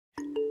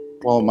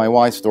Well, my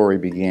Y story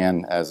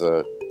began as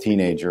a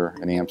teenager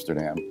in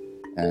Amsterdam,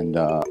 and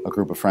a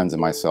group of friends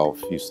and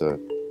myself used to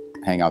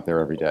hang out there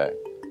every day.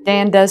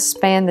 Dan does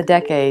span the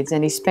decades,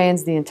 and he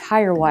spans the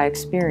entire Y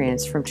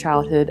experience from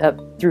childhood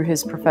up through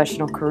his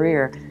professional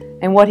career.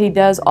 And what he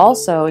does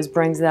also is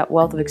brings that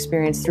wealth of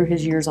experience through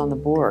his years on the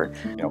board.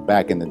 You know,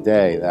 back in the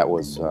day, that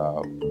was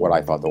what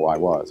I thought the Y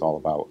was, all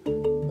about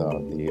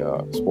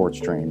the sports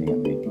training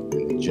and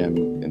the gym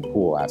and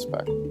pool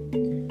aspect.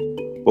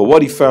 But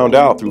what he found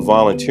out through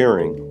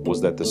volunteering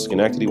was that the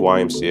Schenectady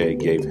YMCA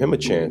gave him a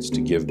chance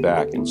to give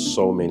back in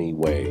so many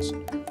ways,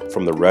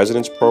 from the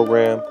residence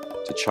program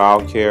to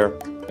childcare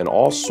and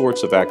all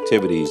sorts of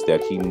activities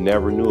that he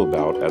never knew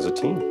about as a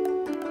teen.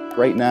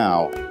 Right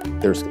now,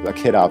 there's a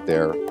kid out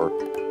there, or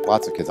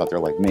lots of kids out there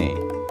like me,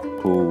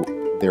 who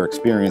their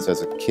experience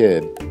as a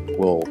kid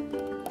will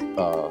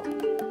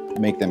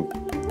make them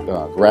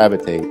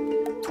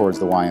gravitate towards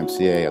the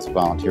YMCA as a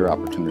volunteer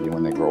opportunity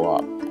when they grow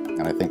up.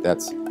 And I think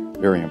that's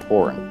very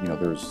important. You know,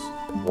 there's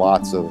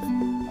lots of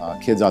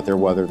kids out there,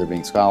 whether they're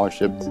being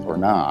scholarshiped or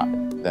not,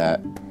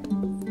 that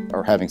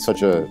are having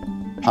such a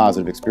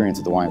positive experience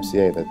at the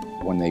YMCA that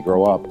when they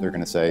grow up, they're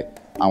going to say,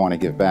 I want to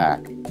give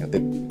back. You know,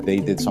 they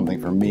did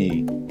something for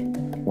me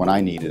when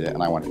I needed it,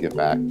 and I want to give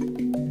back.